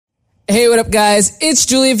Hey, what up, guys? It's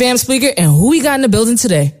Julia Van Speaker, and who we got in the building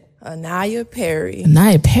today? Anaya Perry.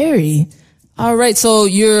 Anaya Perry. All right, so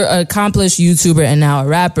you're an accomplished YouTuber and now a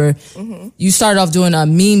rapper. Mm-hmm. You started off doing a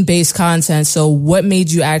meme-based content, so what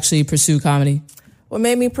made you actually pursue comedy? What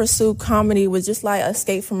made me pursue comedy was just like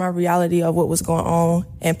escape from my reality of what was going on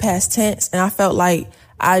in past tense, and I felt like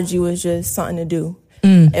IG was just something to do.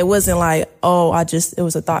 It wasn't like, it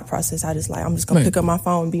was a thought process. I'm just going to pick up my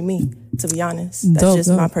phone and be me, to be honest. That's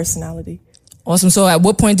my personality. Awesome. So at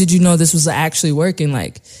what point did you know this was actually working?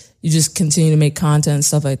 Like, you just continue to make content and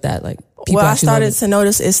stuff like that? Like, people I started to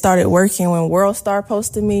notice it started working when Worldstar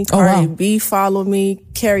posted me, Cardi B followed me,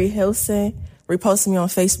 Carrie Hilson reposted me on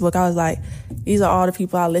Facebook. I was like, these are all the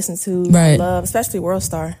people I listen to, I love, especially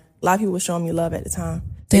Worldstar. A lot of people were showing me love at the time.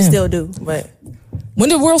 They still do, but... When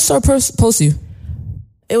did Worldstar post you?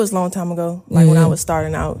 It was a long time ago, when I was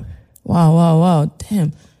starting out. Wow.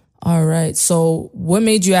 Damn. All right. So what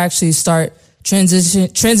made you actually start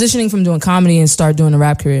transitioning from doing comedy and start doing a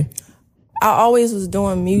rap career? I always was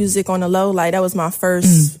doing music on the low. Like, that was my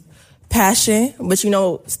first passion. But,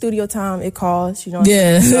 studio time, it costs,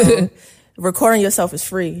 So recording yourself is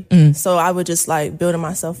free. So I would just, building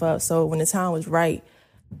myself up. So when the time was right,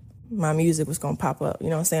 my music was going to pop up, you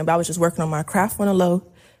know what I'm saying? But I was just working on my craft on the low.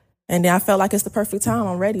 And then I felt like it's the perfect time.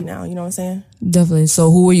 I'm ready now. You know what I'm saying? Definitely. So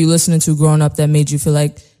who were you listening to growing up that made you feel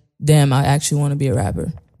like, damn, I actually want to be a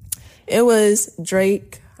rapper? It was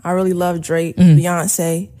Drake. I really love Drake.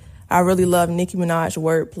 Beyonce. I really love Nicki Minaj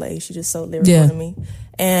wordplay. She's just so lyrical to me.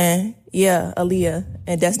 And Aaliyah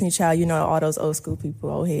and Destiny Child, all those old school people,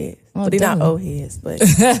 old heads. But they're not old heads, but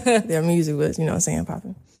their music was,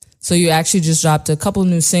 popping. So you actually just dropped a couple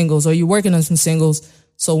new singles, or you're working on some singles.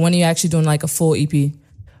 So when are you actually doing a full EP?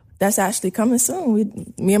 That's actually coming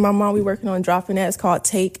soon. Me and my mom, we working on dropping that. It's called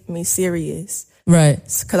Take Me Serious. Right.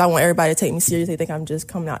 Because I want everybody to take me serious. They think I'm just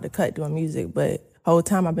coming out the cut doing music. But the whole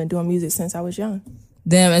time I've been doing music since I was young.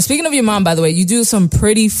 Damn. And speaking of your mom, by the way, you do some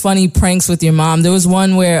pretty funny pranks with your mom. There was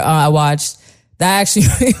one where I watched that actually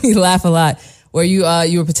made me laugh a lot, where you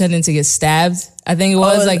were pretending to get stabbed. I think it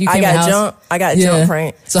was you came in the house. I got jump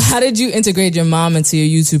prank. So how did you integrate your mom into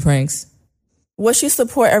your YouTube pranks? Well, she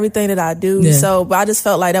support everything that I do. Yeah. So, but I just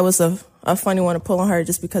felt like that was a funny one to pull on her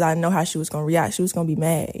just because I know how she was going to react. She was going to be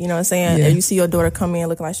mad. You know what I'm saying? Yeah. If you see your daughter come in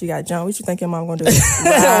looking like she got jumped, what you think your mom going to do?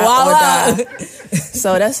 Die.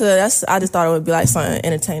 So I just thought it would be something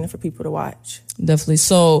entertaining for people to watch. Definitely.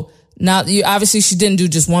 So now obviously she didn't do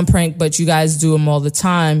just one prank, but you guys do them all the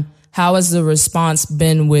time. How has the response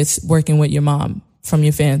been with working with your mom from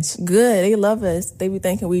your fans? Good. They love us. They be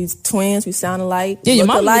thinking we twins, we sound alike. Yeah, your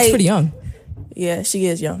mom looks pretty young. Yeah, she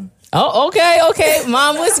is young. Oh, okay.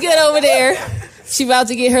 Mom, what's good over there? She about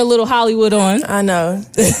to get her little Hollywood on. I know.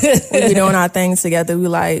 We be doing our things together. We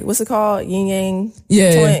what's it called? Yin Yang.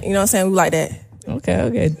 Yeah. Twin. You know what I'm saying? We like that.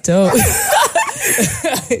 Okay, dope.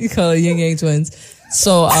 You call it Yin Yang twins.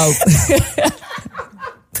 So,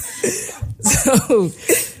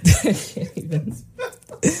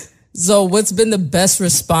 So what's been the best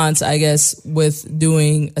response, I guess, with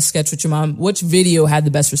doing a sketch with your mom? Which video had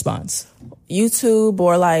the best response? YouTube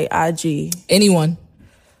or IG? Anyone.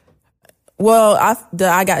 Well,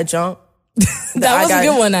 I got jumped. That was a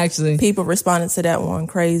good one, actually. People responded to that one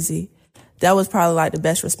crazy. That was probably the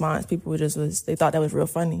best response. People they thought that was real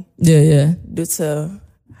funny. Yeah. Due to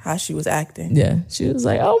how she was acting. Yeah. She was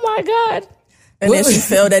like, oh my God. And then she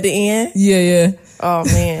failed at the end. Yeah. Oh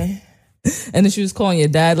man. And then she was calling your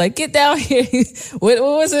dad, get down here. What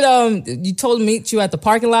was it? You told him to meet you at the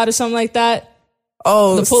parking lot or something like that?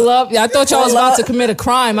 Oh, to pull up? Yeah, I thought y'all was about to commit a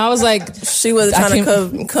crime. I was like... She wasn't trying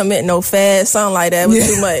to commit no fast, something like that. It was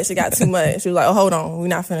too much. It got too much. She was like, oh, hold on. We're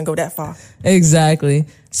not finna go that far. Exactly.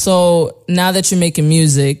 So now that you're making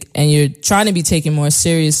music and you're trying to be taken more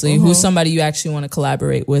seriously, who's somebody you actually want to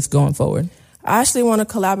collaborate with going forward? I actually want to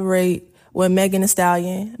collaborate with Megan Thee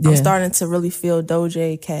Stallion. I'm starting to really feel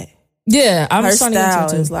Doja Cat. Yeah, her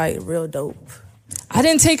style is real dope. I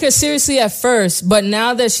didn't take her seriously at first, but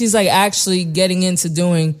now that she's actually getting into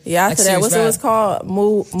doing after that, what's it was called?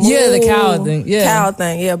 The cow thing. Yeah, cow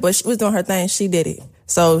thing. Yeah, but she was doing her thing. She did it,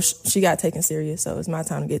 so she got taken serious. So it's my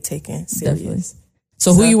time to get taken serious. Definitely.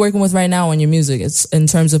 So who are you working with right now on your music? It's in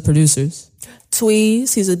terms of producers.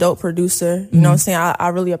 Tweez, he's a dope producer. You know what I'm saying? I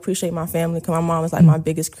really appreciate my family because my mom was my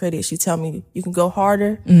biggest critic. She tell me you can go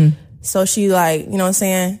harder. So she you know what I'm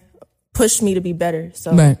saying, pushed me to be better.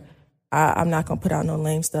 So. Right. I'm not going to put out no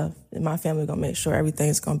lame stuff. My family going to make sure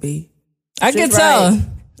everything's going to be I could tell.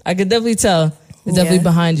 I could definitely tell. They're definitely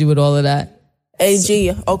behind you with all of that. AG,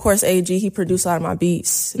 of course, AG, he produced a lot of my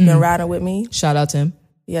beats. Been riding with me. Shout out to him.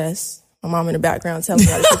 Yes. My mom in the background telling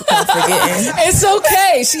me how to keep forgetting. It's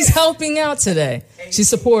okay. She's helping out today. She's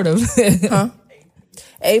supportive. Huh?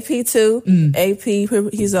 AP too. AP,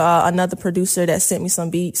 he's another producer that sent me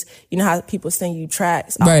some beats. You know how people send you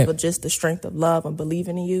tracks off of just the strength of love and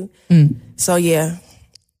believing in you. So yeah,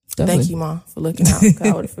 definitely. Thank you, Mom, for looking out.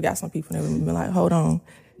 I would have forgot some people that would have been like, hold on.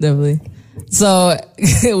 Definitely. So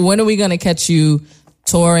when are we going to catch you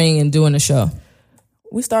touring and doing a show?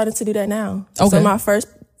 We started to do that now. Okay. So my first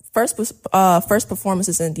performance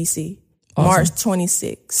is in DC, awesome. March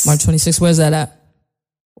 26th. March 26th. Where's that at?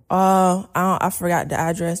 I forgot the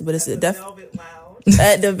address, but it's at the Velvet Lounge.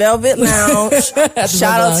 At the Velvet Lounge.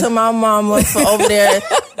 Shout out to my mama for over there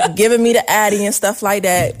giving me the Addy and stuff like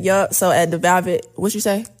that. Yup. So at the Velvet, what you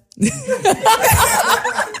say? The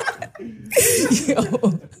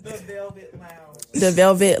Velvet Lounge. The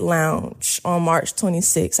Velvet Lounge on March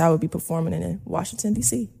 26th. I will be performing in Washington,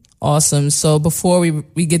 D.C. Awesome. So before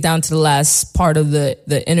we get down to the last part of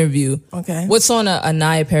the interview, okay, what's on a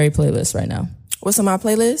Naya Perry playlist right now? What's on my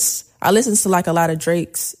playlist? I listen to like a lot of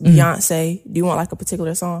Drake's, Beyonce. Do you want like a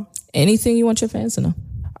particular song? Anything you want your fans to know.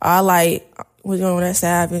 I like, what's going on with that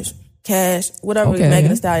Savage, Cash, whatever, Megan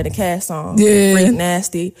Thee Stallion, the Cash song. Yeah. Freak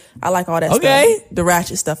Nasty. I like all that stuff. The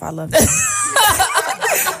ratchet stuff, I love it.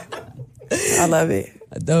 I love it.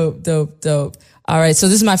 Dope. All right, so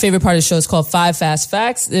this is my favorite part of the show. It's called 5 Fast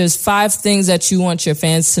Facts. There's 5 things that you want your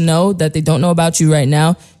fans to know that they don't know about you right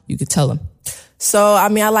now. You could tell them. So, I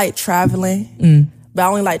mean, I like traveling, but I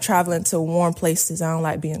only like traveling to warm places. I don't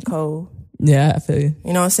like being cold. Yeah, I feel you.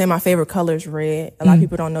 You know what I'm saying? My favorite color is red. A lot of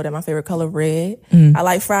people don't know that my favorite color is red. I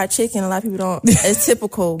like fried chicken. A lot of people don't. It's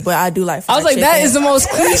typical, but I do like fried chicken. I was like, that is the most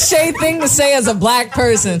cliche thing to say as a black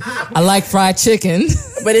person. I like fried chicken.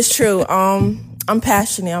 But it's true. I'm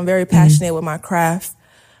passionate. I'm very passionate with my craft.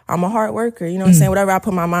 I'm a hard worker. You know what I'm saying? Whatever I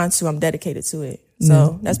put my mind to, I'm dedicated to it.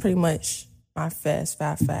 So that's pretty much my 5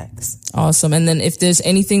 facts. Awesome. And then if there's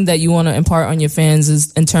anything that you want to impart on your fans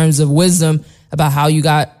is in terms of wisdom about how you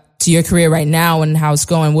got to your career right now and how it's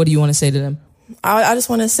going, what do you want to say to them? I just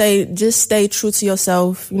want to say, just stay true to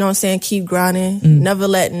yourself. You know what I'm saying? Keep grinding. Never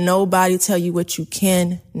let nobody tell you what you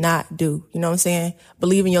cannot do. You know what I'm saying?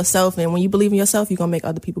 Believe in yourself. And when you believe in yourself, you're going to make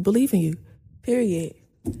other people believe in you. Period.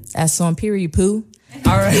 That's on period, poo.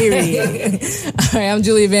 All right. Period. All right, I'm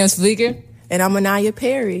Julia Vance Fleeker. And I'm Naya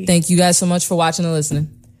Perry. Thank you guys so much for watching and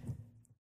listening.